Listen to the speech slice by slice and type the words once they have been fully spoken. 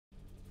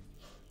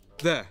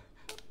There.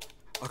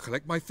 I'll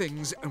collect my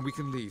things and we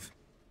can leave.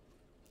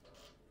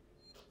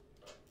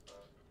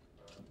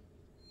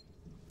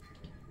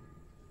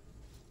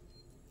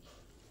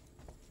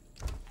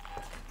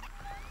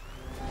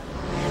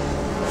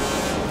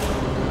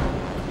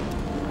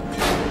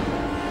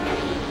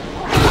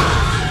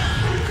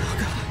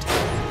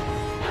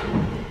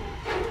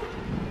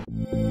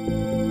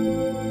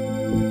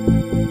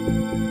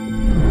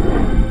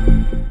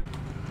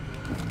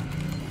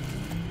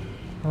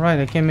 Alright,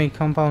 I can make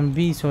compound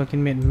B so I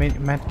can make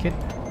medkit.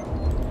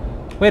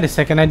 Wait a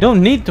second, I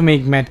don't need to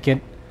make medkit.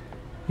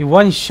 He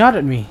one shot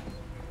at me.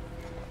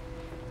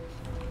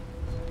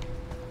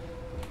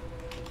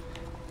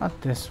 Not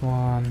this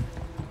one.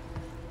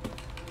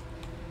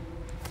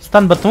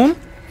 Stun BATOON?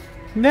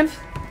 Then?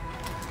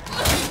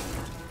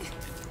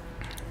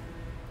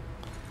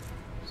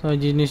 So I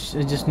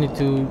just need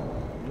to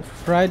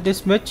fry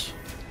this bitch.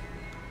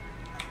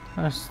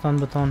 Stun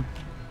BATOON.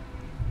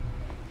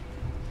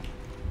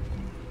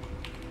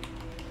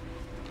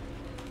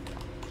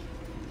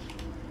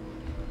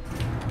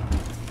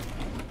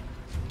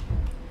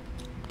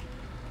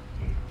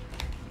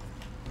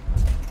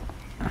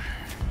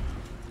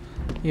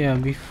 Yeah,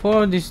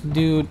 before this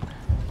dude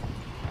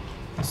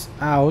is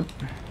out,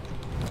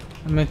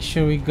 make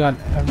sure we got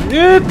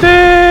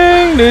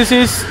everything. This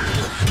is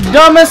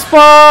dumb as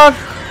fuck.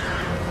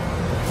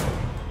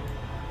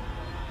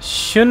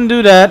 Shouldn't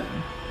do that.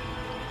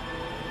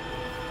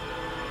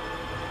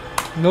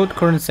 Note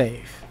current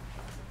save.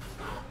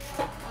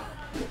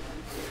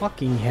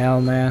 Fucking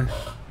hell, man.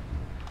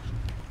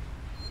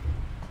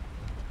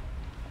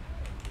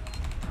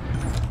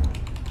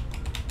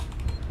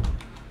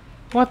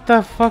 What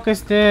the fuck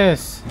is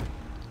this?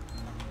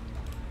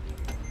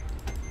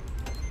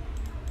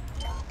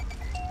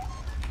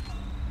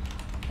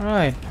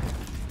 Alright,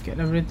 get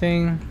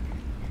everything.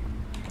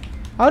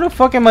 How the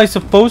fuck am I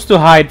supposed to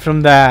hide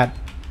from that?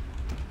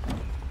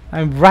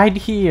 I'm right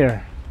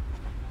here.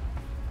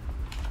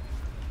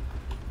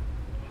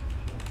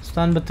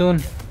 Stun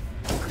BATOON.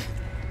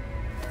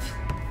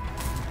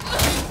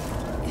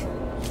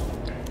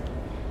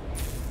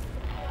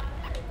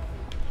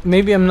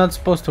 Maybe I'm not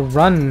supposed to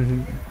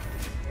run.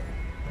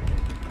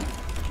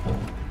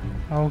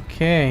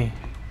 Okay.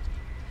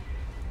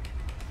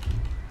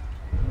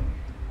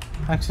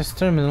 Access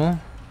terminal.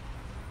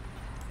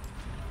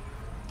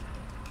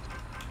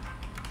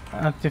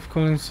 Active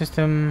cooling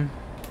system.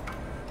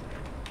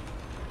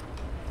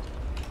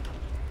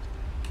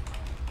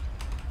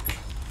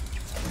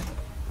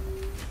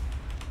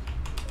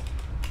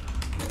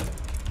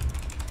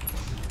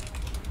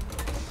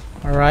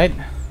 All right.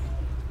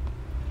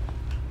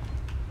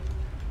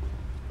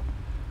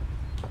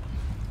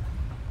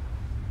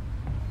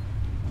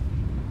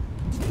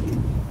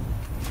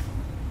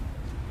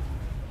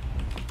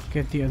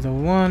 Get the other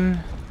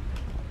one.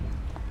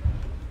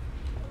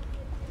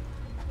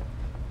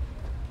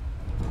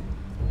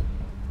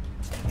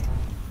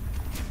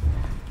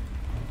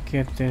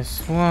 Get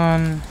this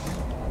one.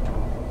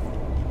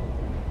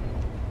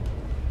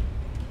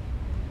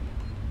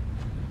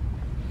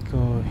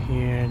 Go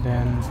here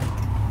then.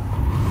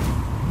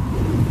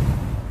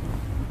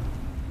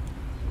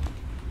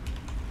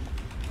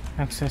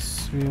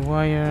 Access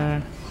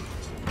rewire.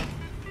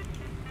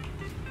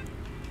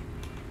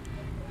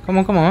 Come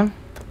on, come on.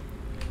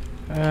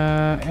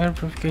 Air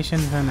purification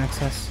and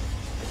access.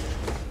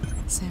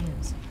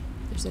 Samuels,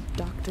 there's a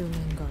Dr.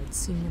 Lingard,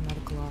 senior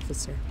medical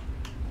officer.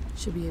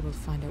 Should be able to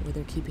find out where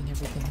they're keeping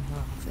everything in her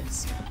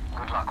office.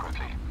 Good luck,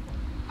 Ripley.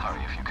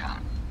 Hurry if you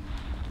can.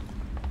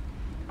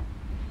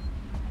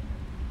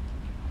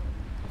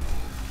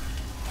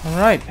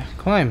 Alright,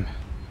 climb.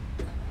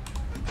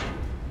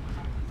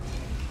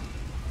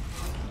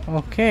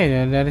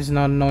 Okay, that is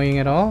not annoying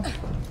at all.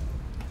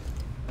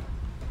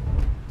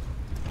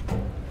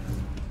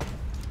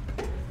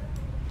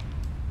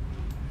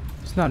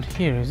 He's not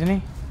here, isn't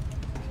he?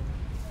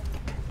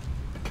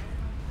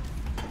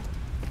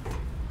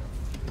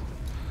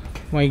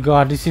 My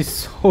god, this is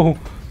so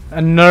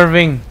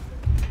unnerving.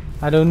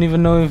 I don't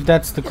even know if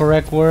that's the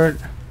correct word.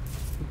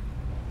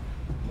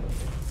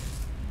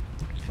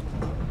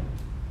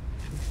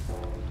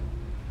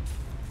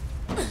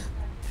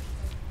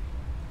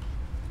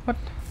 What?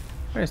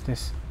 Where is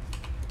this?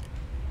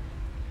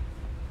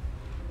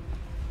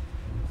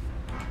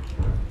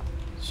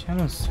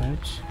 Channel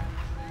search.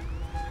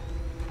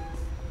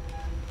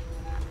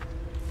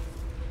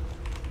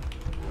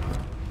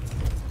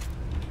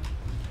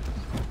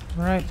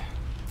 Right.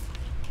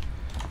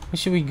 Where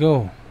should we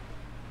go?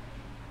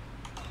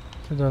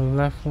 To the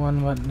left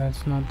one, but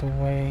that's not the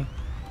way.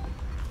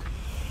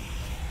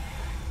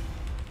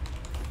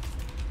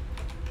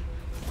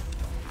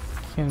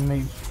 Can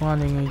make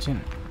bonding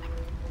agent.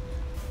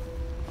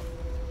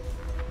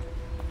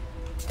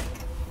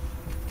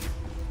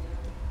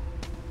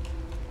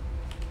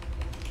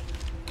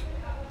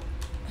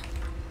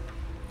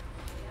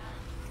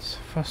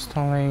 First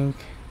link.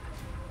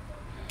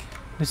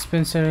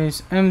 Dispensary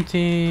is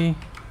empty.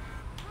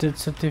 Death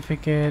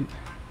certificate.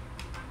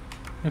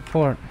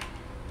 Report.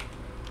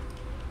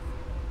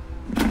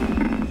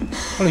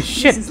 Holy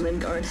shit! This is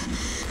Lingard,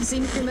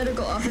 Senior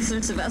Medical Officer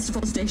at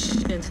Sevastopol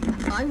Station.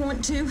 I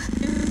want to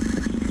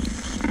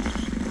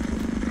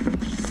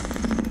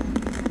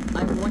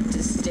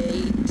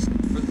state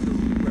for the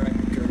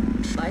record.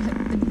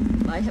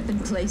 I have been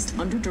placed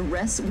under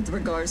duress with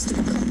regards to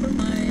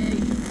my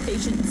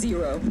patient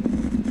Zero.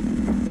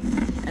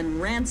 And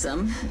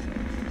Ransom,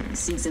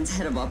 Season's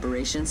head of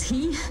operations,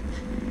 he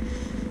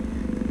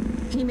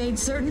made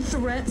certain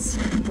threats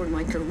for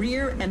my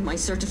career and my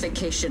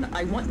certification.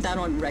 I want that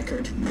on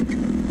record.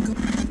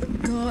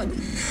 God,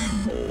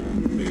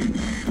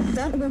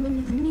 that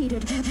woman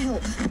needed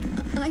help.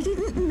 I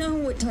didn't know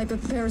what type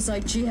of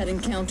parasite she had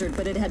encountered,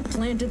 but it had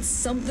planted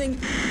something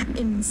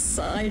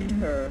inside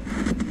her.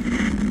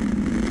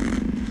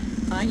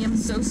 I am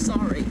so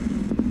sorry.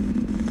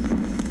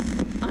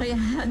 I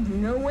had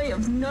no way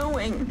of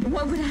knowing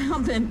what would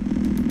happen.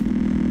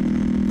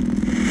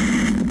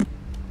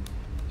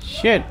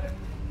 Shit.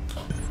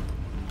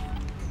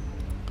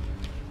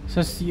 So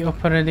it's the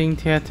operating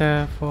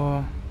theater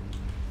for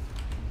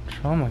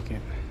trauma kit.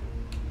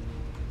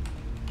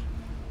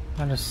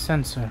 Not a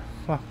sensor.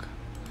 Fuck.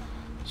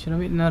 Should I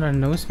be another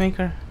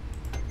nosemaker?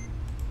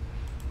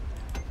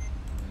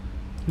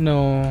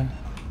 No.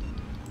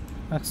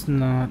 That's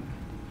not.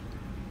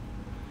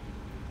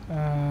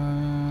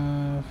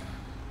 Never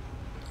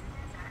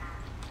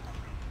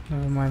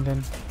mind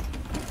then.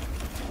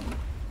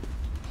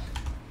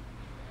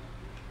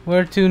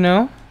 Where to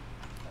now?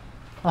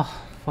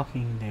 Oh,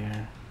 fucking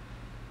there.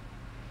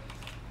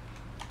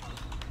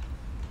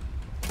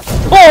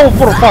 Oh,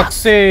 for fuck's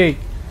sake!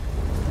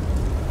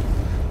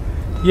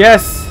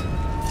 Yes!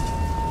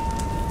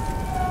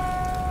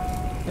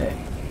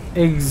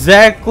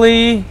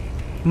 Exactly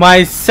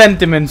my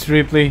sentiments,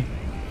 Ripley.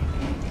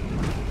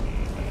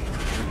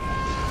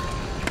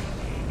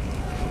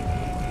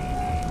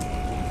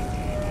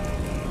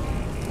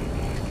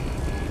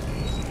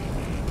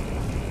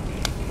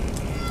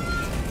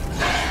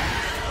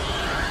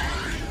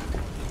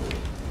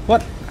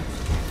 What?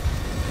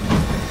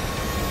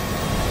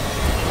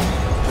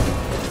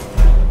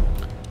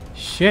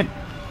 Shit.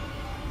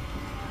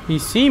 He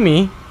see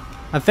me,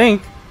 I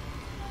think.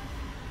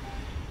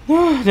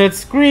 That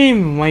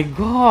scream, my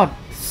god,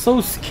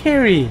 so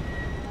scary.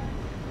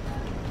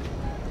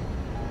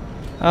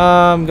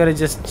 I'm gonna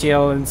just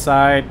chill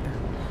inside.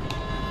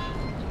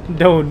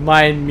 Don't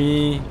mind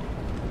me.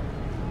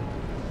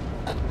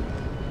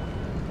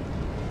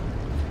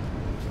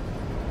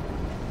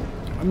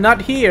 I'm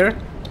not here.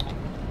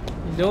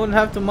 You don't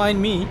have to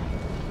mind me.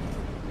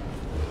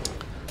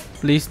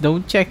 Please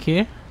don't check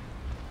here.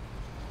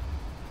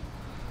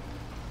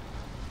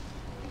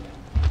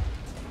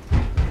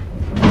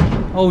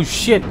 Oh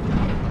shit!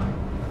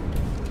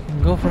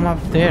 Go from up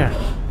there.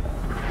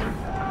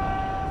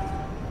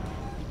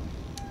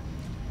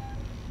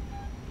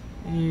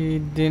 He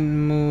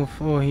didn't move.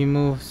 Oh, he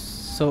moves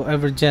so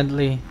ever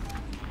gently.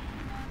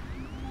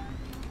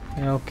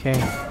 Yeah, okay.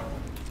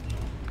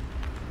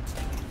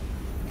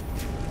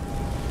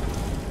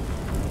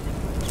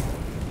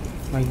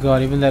 My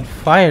god, even that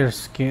fire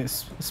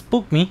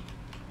spooked me.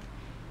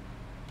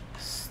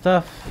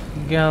 Stuff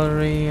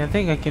gallery. I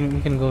think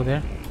we can go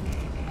there.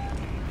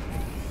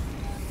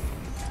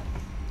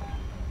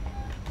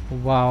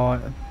 Wow,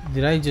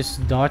 did I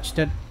just dodge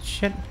that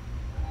shit?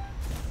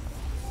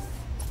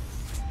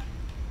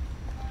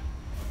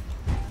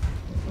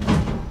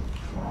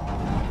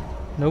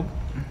 Nope.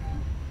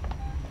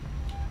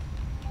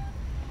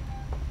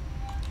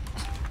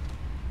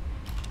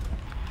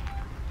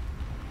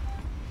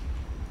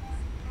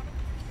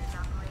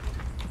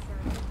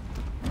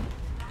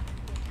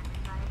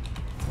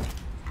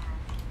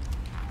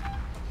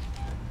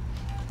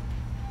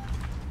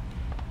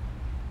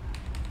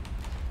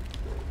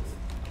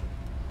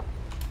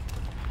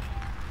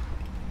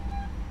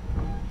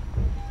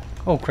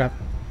 Oh crap.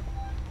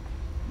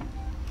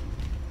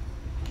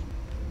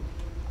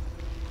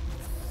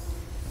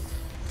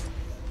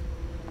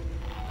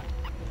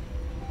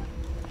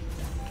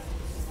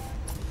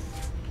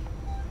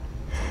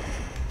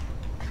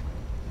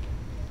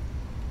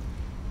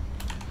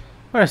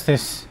 Where is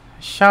this?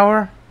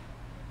 Shower?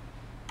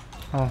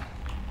 Oh.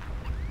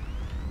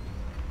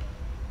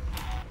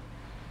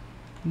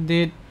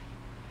 Did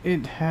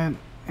it have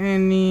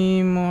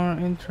any more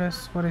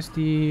interest? What is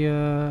the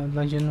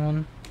legend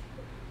one?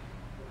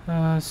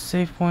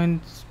 Save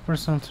points,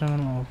 personal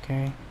terminal,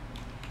 okay.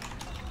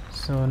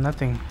 So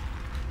nothing.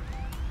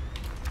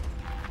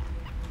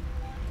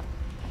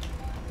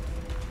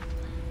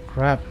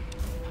 Crap.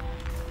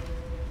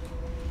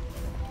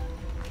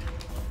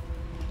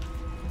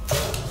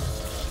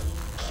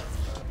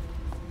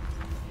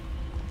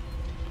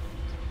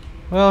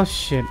 Well,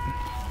 shit.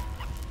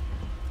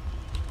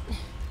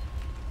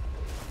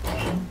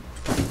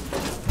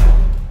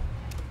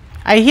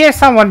 I hear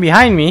someone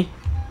behind me.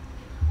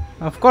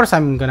 Of course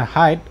I'm gonna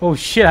hide. Oh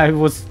shit, I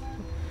was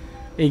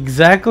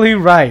exactly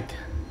right.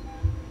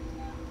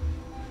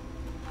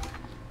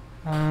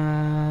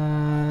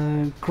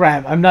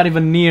 Crap, I'm not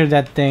even near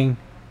that thing.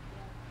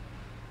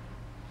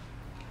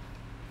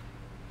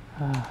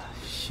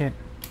 Shit.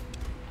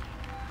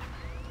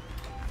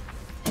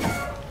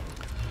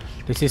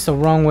 This is the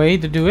wrong way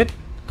to do it.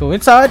 Go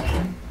inside.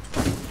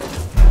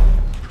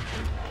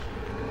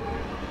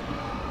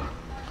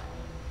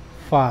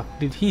 Fuck,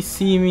 did he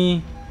see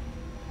me?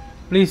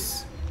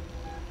 Please.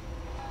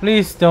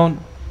 Please don't.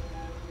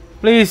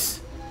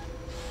 Please.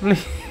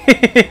 Please.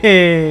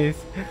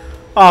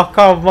 Oh,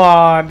 come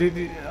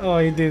on. Oh,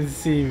 he didn't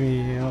see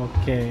me.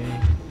 Okay.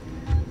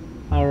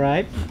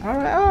 Alright.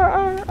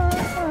 Alright.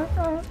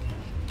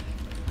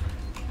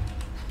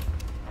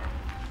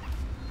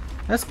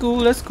 That's cool,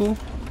 that's cool.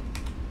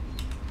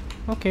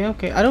 Okay.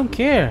 I don't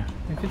care.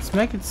 If it's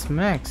Mac, it's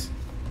Max.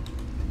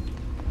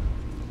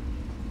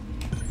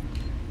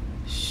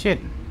 Shit.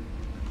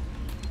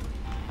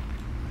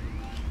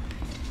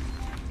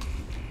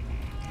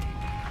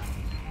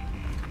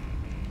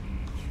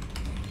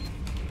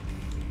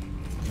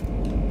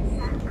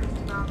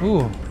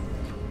 Ooh.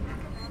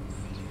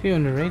 Feel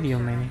on the radio,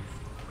 maybe.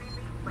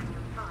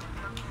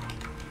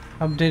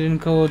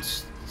 Updating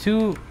codes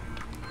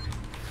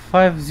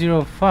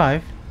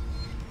 2505.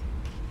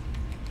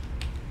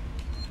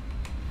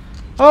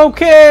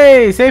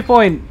 Okay, save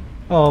point.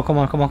 Oh, come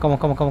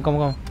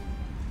on.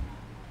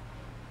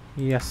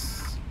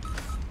 Yes.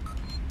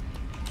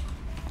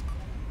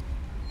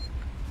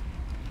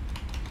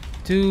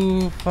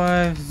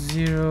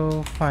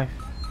 2505.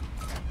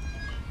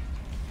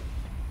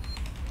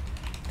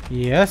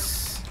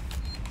 Yes.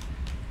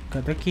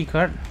 Got the key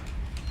card.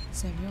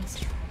 Samuels,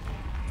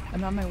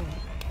 I'm on my way.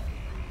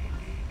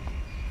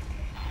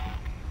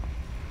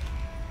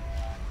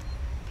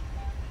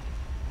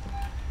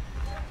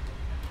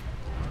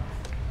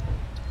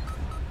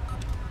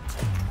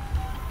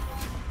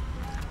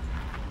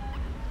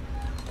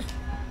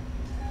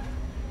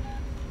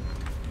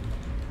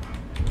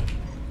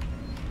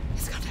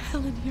 He's got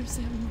hell in here,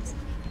 Samuels.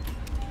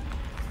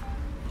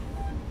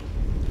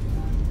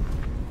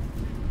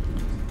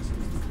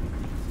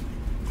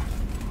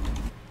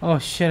 Oh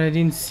shit, I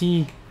didn't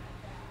see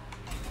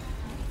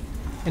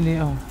any.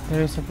 Oh,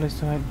 there is a place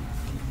to hide.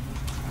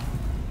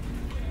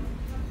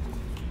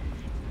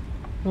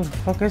 What the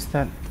fuck is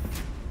that?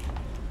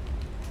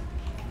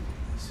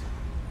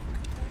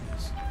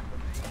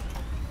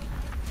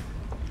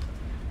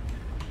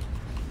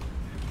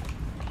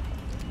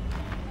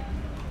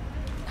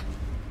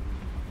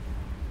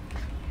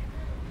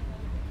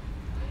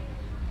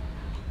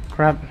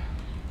 Crap.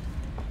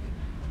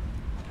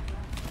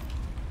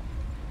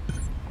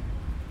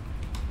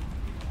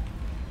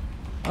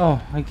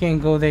 Oh, I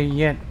can't go there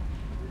yet.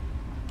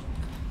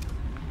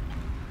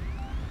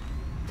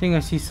 I think I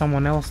see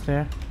someone else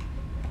there.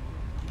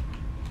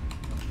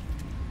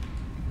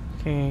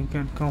 Okay,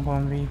 good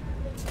compound B.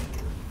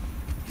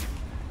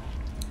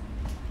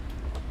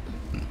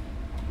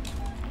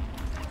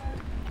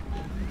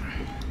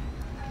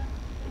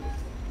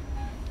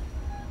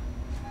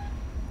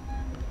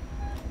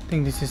 I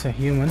think this is a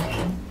human.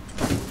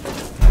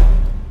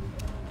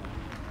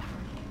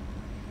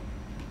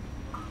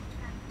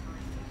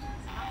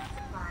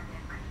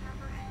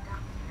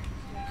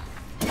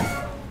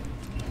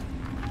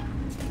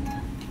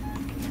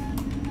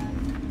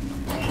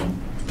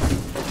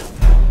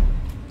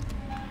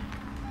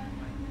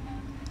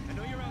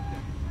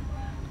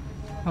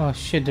 Oh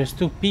shit, there's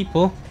two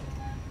people.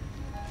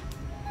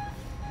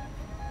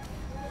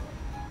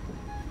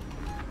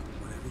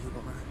 Whatever you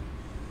are,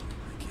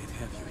 I can't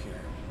have you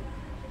here.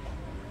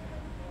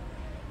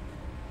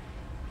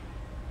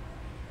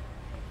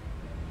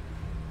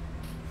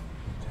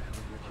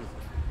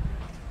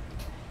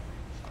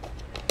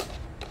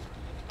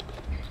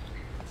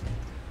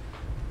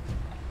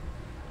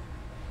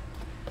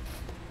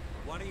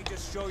 Why don't you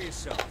just show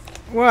yourself?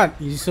 What?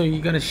 So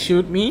you gonna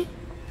shoot me?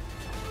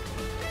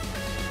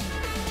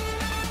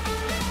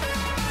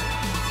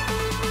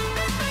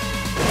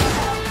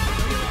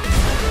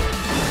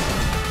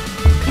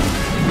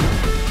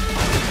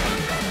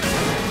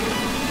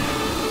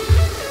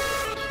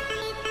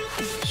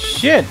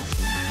 Shit!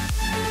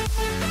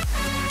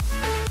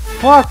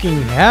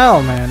 Fucking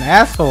hell, man,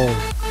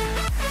 assholes!